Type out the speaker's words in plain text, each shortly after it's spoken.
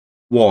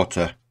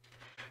Water.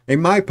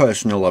 In my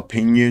personal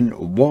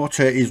opinion,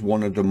 water is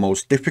one of the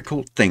most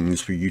difficult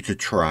things for you to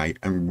try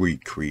and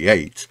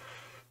recreate.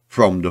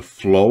 From the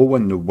flow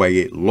and the way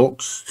it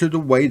looks to the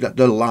way that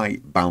the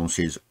light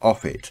bounces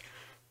off it.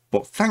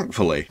 But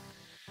thankfully,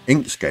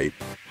 Inkscape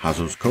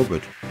has us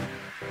covered.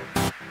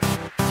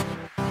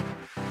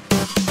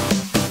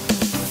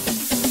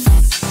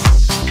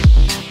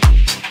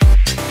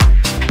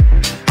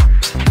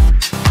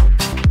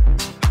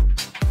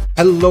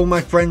 Hello my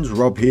friends,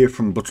 Rob here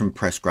from Button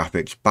Press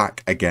Graphics,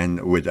 back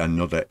again with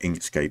another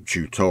Inkscape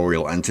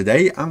tutorial, and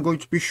today I'm going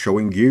to be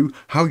showing you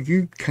how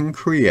you can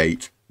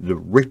create the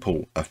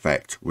ripple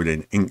effect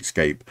within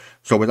Inkscape.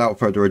 So without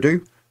further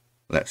ado,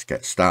 let's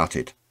get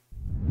started.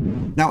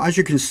 Now, as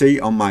you can see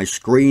on my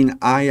screen,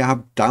 I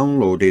have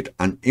downloaded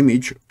an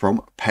image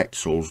from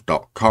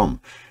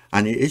pexels.com,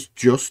 and it is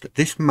just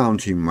this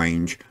mountain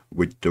range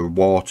with the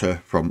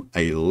water from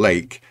a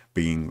lake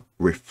being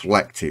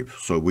reflective,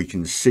 so we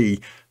can see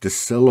the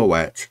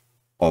silhouette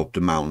of the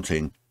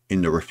mountain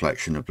in the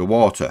reflection of the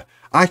water.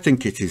 I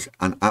think it is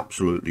an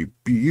absolutely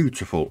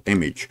beautiful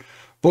image,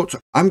 but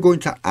I'm going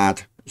to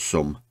add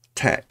some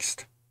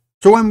text.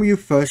 So when you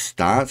first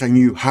start and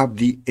you have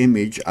the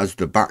image as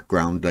the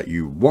background that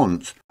you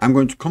want, I'm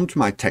going to come to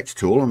my text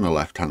tool on the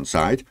left hand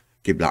side,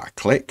 give that a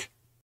click,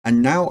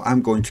 and now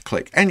I'm going to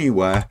click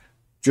anywhere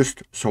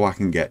just so I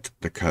can get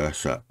the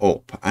cursor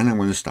up, and I'm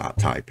going to start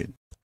typing.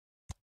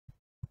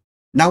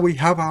 Now we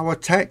have our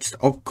text.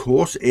 Of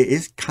course it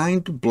is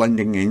kind of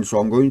blending in, so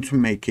I'm going to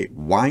make it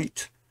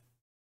white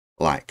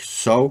like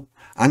so,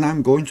 and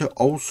I'm going to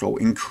also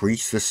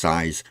increase the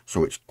size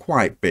so it's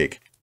quite big.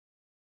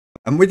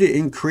 And with it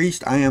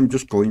increased, I am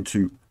just going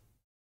to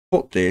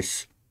put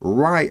this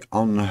right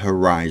on the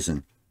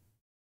horizon.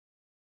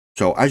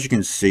 So as you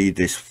can see,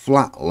 this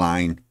flat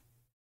line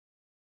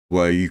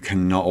where you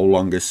can no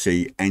longer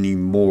see any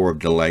more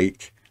of the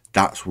lake,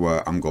 that's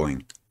where I'm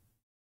going,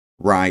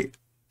 right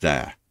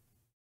there.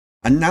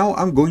 And now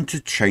I'm going to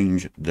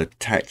change the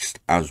text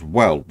as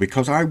well,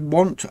 because I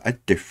want a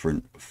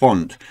different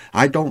font.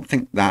 I don't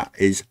think that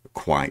is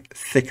quite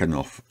thick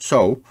enough.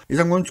 So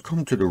I'm going to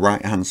come to the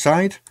right hand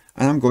side,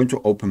 and I'm going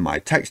to open my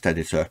text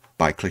editor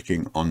by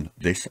clicking on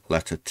this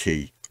letter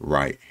T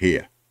right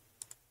here.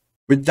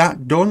 With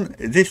that done,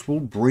 this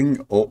will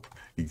bring up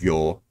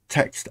your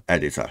text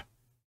editor.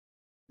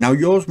 Now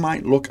yours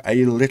might look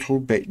a little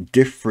bit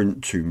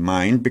different to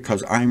mine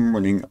because I'm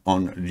running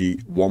on the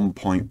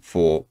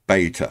 1.4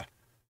 beta.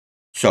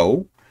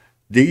 So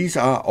these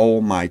are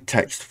all my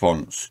text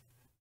fonts.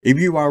 If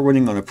you are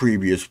running on a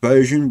previous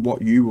version,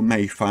 what you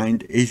may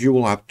find is you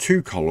will have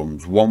two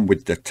columns, one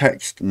with the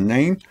text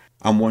name,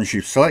 and once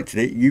you've selected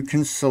it, you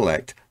can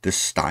select the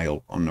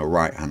style on the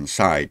right hand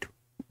side,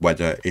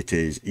 whether it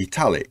is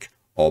italic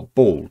or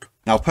bold.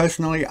 Now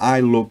personally, I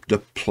love the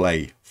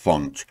Play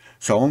font,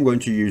 so I'm going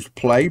to use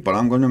Play, but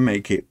I'm going to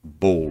make it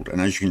bold,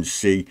 and as you can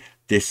see,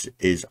 this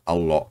is a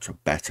lot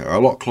better, a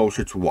lot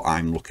closer to what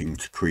I'm looking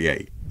to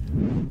create.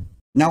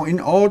 Now, in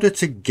order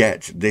to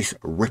get this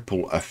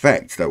ripple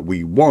effect that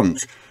we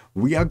want,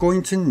 we are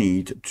going to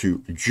need to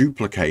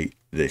duplicate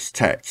this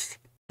text.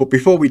 But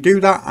before we do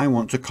that, I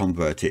want to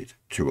convert it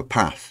to a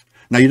path.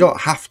 Now, you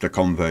don't have to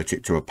convert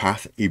it to a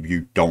path if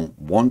you don't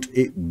want.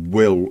 It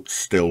will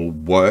still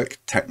work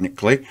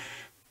technically,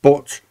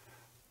 but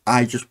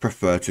I just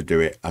prefer to do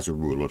it as a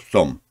rule of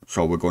thumb.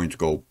 So we're going to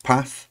go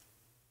path,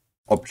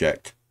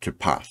 object to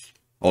path.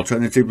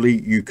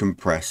 Alternatively, you can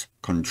press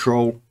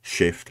Ctrl,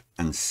 Shift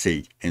and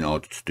C in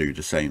order to do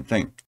the same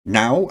thing.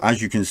 Now,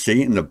 as you can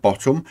see in the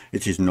bottom,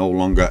 it is no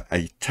longer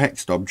a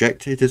text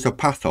object, it is a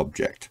path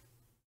object.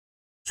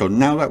 So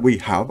now that we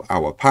have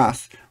our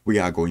path, we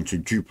are going to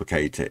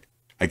duplicate it.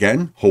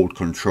 Again, hold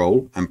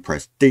Ctrl and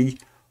press D,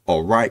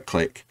 or right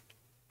click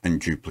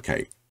and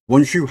duplicate.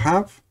 Once you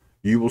have,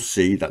 you will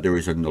see that there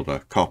is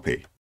another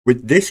copy.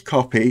 With this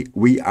copy,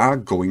 we are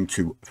going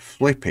to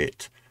flip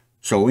it.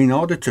 So in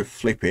order to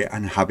flip it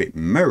and have it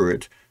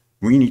mirrored,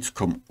 we need to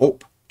come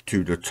up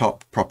to the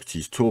top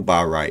properties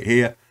toolbar right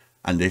here,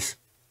 and this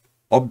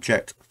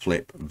object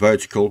flip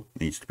vertical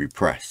needs to be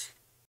pressed.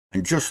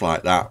 And just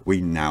like that, we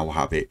now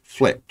have it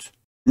flipped.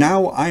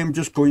 Now I am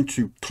just going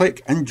to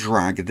click and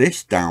drag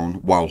this down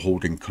while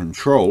holding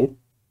Ctrl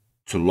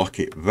to lock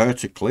it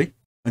vertically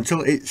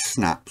until it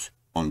snaps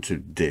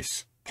onto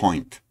this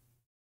point.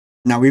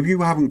 Now, if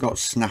you haven't got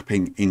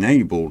snapping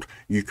enabled,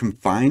 you can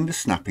find the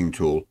snapping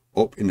tool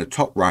up in the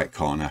top right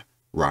corner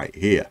right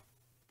here.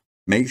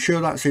 Make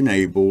sure that's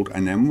enabled,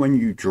 and then when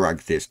you drag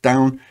this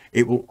down,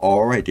 it will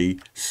already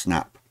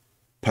snap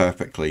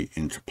perfectly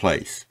into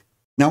place.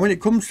 Now, when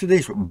it comes to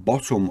this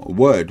bottom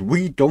word,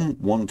 we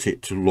don't want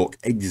it to look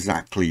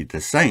exactly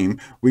the same.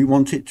 We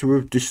want it to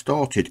have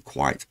distorted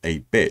quite a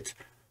bit.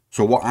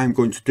 So what I'm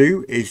going to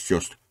do is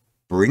just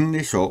bring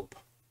this up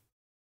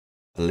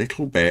a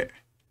little bit,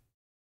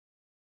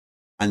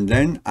 and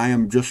then I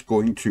am just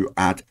going to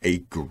add a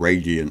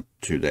gradient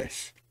to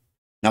this.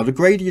 Now the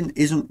gradient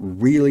isn't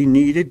really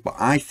needed, but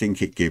I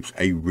think it gives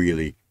a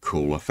really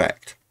cool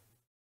effect.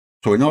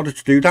 So in order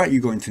to do that,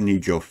 you're going to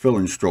need your fill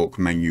and stroke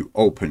menu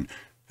open.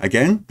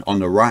 Again, on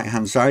the right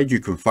hand side, you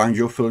can find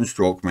your fill and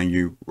stroke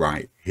menu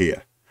right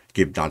here.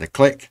 Give that a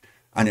click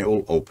and it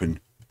will open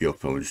your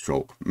fill and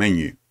stroke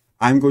menu.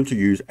 I'm going to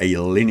use a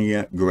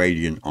linear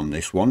gradient on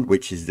this one,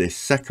 which is this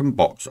second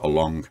box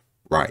along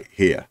right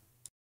here.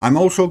 I'm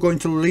also going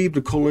to leave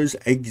the colors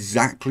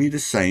exactly the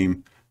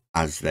same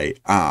as they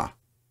are.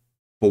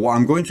 But what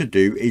I'm going to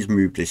do is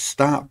move this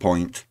start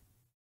point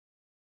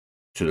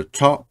to the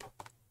top,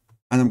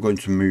 and I'm going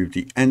to move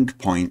the end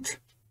point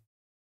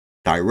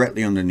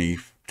directly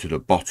underneath to the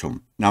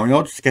bottom. Now, in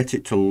order to get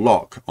it to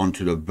lock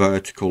onto the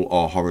vertical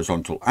or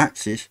horizontal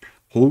axis,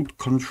 hold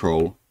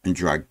Control and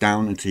drag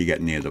down until you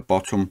get near the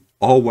bottom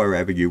or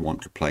wherever you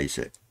want to place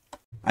it.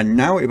 And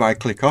now if I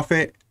click off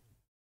it,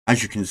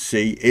 as you can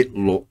see, it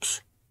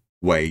looks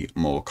way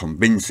more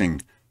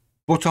convincing,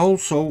 but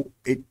also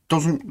it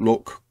doesn't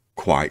look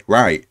quite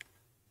right.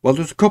 Well,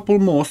 there's a couple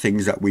more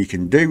things that we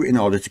can do in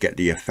order to get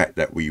the effect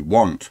that we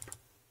want.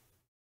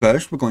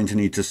 First, we're going to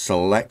need to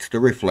select the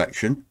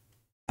reflection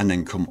and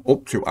then come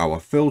up to our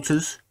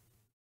filters,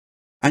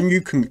 and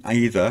you can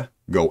either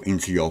go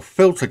into your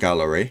filter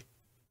gallery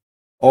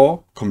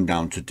or come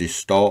down to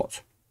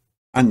distort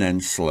and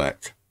then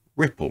select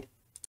ripple.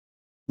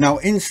 Now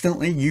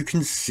instantly you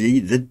can see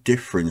the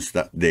difference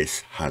that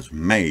this has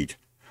made,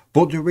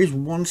 but there is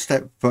one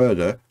step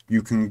further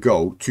you can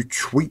go to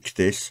tweak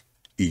this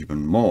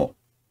even more.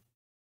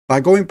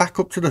 By going back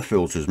up to the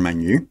filters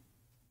menu,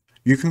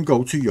 you can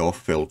go to your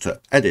filter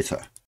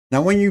editor.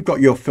 Now when you've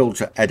got your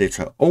filter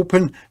editor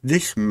open,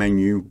 this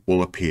menu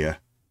will appear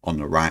on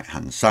the right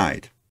hand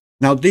side.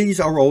 Now these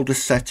are all the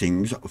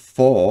settings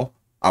for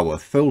our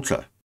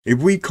filter. If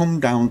we come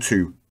down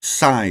to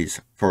size,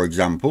 for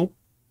example,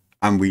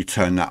 and we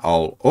turn that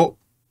all up,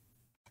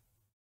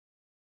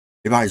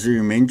 if I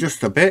zoom in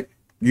just a bit,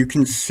 you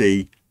can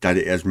see that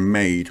it has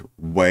made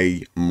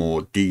way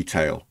more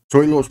detail.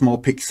 So it looks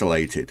more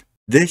pixelated.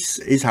 This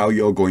is how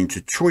you're going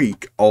to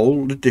tweak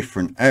all the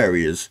different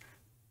areas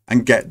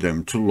and get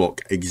them to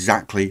look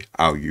exactly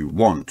how you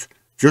want,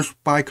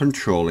 just by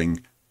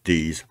controlling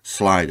these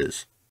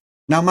sliders.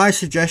 Now my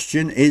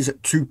suggestion is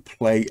to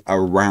play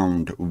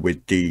around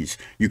with these.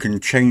 You can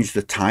change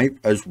the type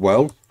as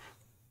well.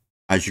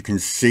 As you can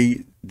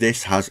see,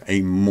 this has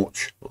a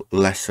much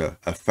lesser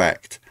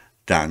effect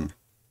than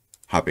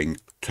having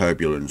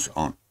turbulence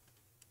on.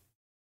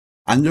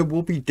 And there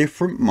will be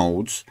different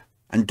modes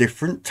and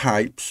different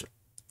types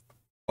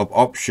of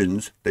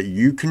options that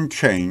you can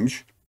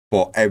change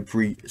for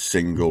every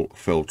single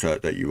filter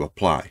that you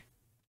apply.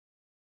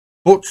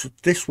 But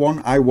this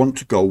one, I want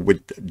to go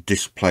with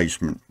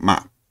displacement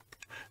map.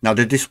 Now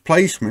the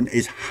displacement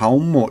is how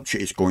much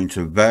it's going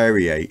to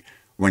vary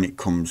when it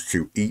comes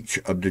to each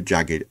of the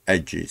jagged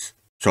edges.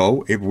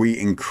 So if we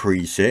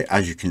increase it,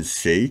 as you can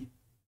see,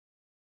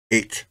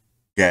 it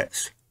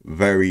gets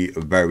very,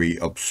 very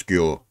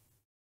obscure.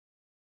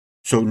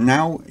 So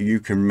now you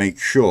can make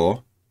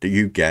sure that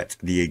you get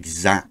the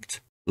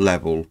exact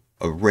level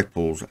of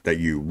ripples that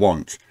you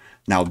want.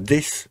 Now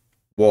this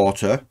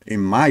water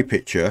in my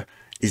picture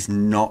is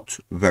not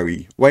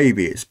very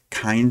wavy. It's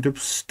kind of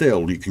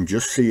still. You can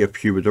just see a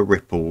few of the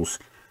ripples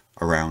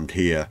around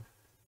here.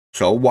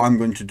 So what I'm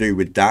going to do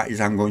with that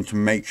is I'm going to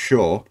make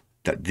sure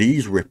that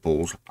these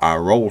ripples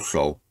are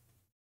also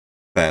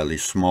fairly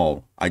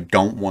small. I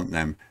don't want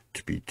them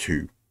to be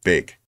too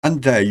big.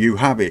 And there you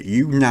have it.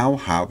 You now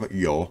have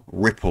your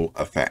ripple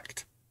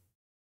effect.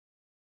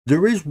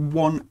 There is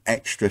one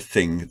extra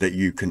thing that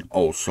you can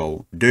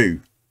also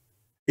do.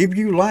 If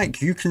you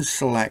like, you can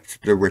select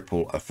the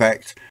ripple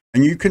effect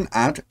and you can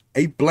add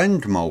a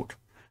blend mode.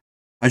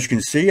 As you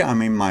can see,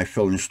 I'm in my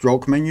fill and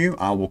stroke menu.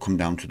 I will come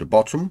down to the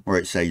bottom where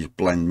it says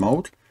blend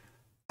mode.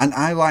 And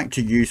I like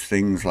to use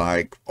things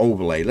like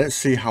overlay. Let's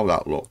see how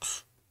that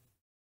looks.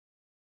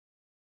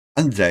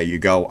 And there you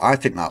go. I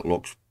think that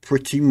looks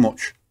pretty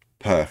much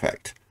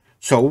perfect.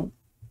 So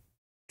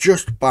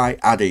just by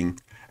adding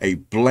a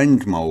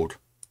blend mode,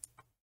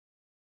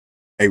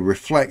 a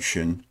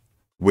reflection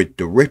with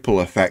the ripple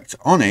effect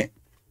on it,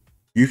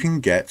 you can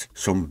get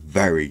some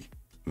very,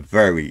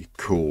 very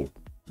cool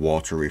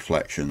water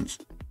reflections.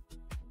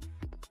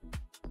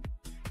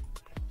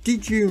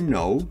 Did you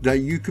know that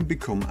you can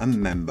become a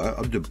member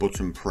of the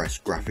Button Press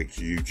Graphics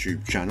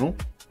YouTube channel?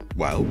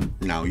 Well,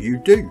 now you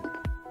do.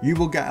 You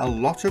will get a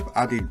lot of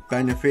added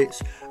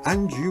benefits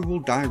and you will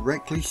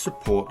directly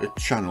support the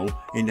channel,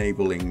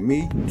 enabling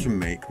me to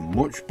make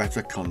much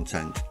better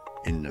content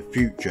in the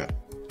future.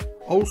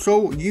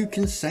 Also, you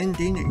can send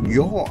in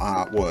your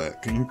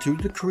artwork into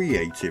the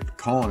Creative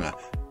Corner.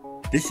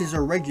 This is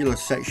a regular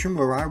section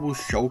where I will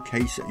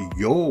showcase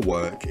your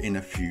work in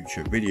a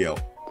future video.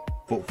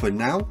 But for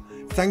now,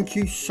 thank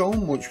you so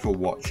much for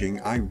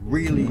watching. I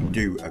really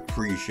do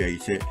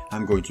appreciate it.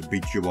 I'm going to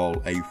bid you all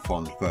a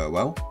fond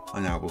farewell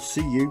and I will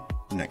see you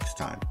next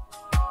time.